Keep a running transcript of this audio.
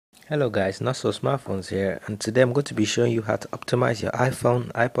Hello guys, Not So Smartphones here, and today I'm going to be showing you how to optimize your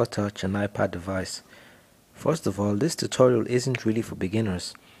iPhone, iPod Touch and iPad device. First of all, this tutorial isn't really for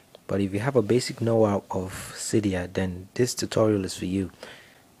beginners, but if you have a basic know-how of Cydia, then this tutorial is for you.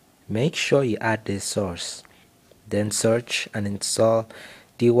 Make sure you add this source, then search and install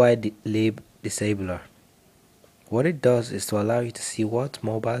dylibdisabler. What it does is to allow you to see what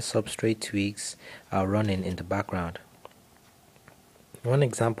mobile substrate tweaks are running in the background. One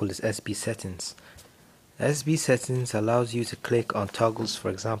example is SB settings. SB settings allows you to click on toggles, for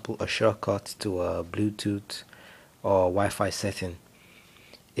example a shortcut to a Bluetooth or Wi-Fi setting.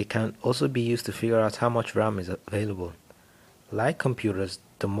 It can also be used to figure out how much RAM is available. Like computers,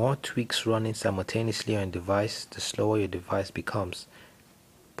 the more tweaks running simultaneously on a device, the slower your device becomes.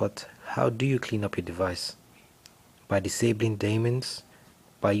 But how do you clean up your device? By disabling daemons?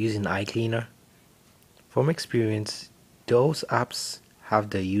 By using iCleaner? From experience, those apps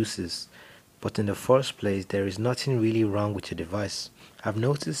have their uses, but in the first place there is nothing really wrong with your device. I've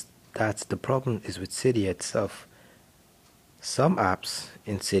noticed that the problem is with Cydia itself. Some apps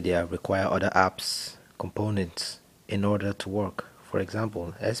in Cydia require other apps components in order to work. For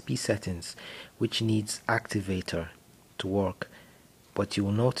example, SB settings, which needs activator to work, but you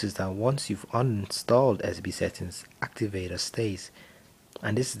will notice that once you've uninstalled SB settings, activator stays,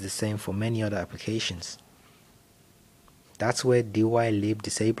 and this is the same for many other applications. That's where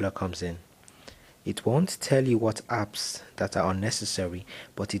dylibdisabler comes in. It won't tell you what apps that are unnecessary,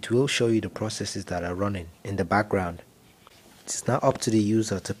 but it will show you the processes that are running in the background. It's now up to the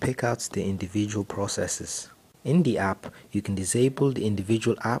user to pick out the individual processes. In the app, you can disable the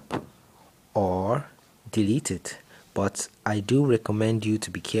individual app or delete it, but I do recommend you to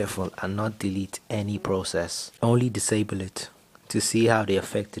be careful and not delete any process. Only disable it to see how they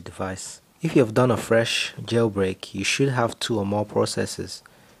affect the device. If you have done a fresh jailbreak, you should have 2 or more processes.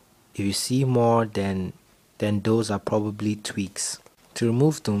 If you see more, then those are probably tweaks. To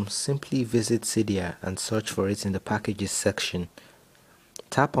remove them, simply visit Cydia and search for it in the packages section.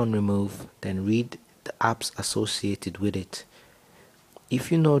 Tap on remove, then read the apps associated with it.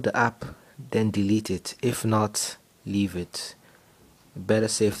 If you know the app, then delete it. If not, leave it. Better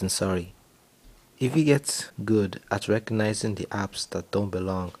safe than sorry. If you get good at recognizing the apps that don't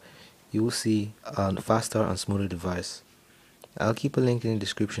belong, you will see a faster and smoother device. I'll keep a link in the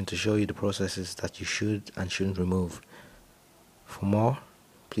description to show you the processes that you should and shouldn't remove. For more,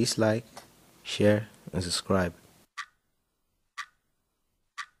 please like, share and subscribe.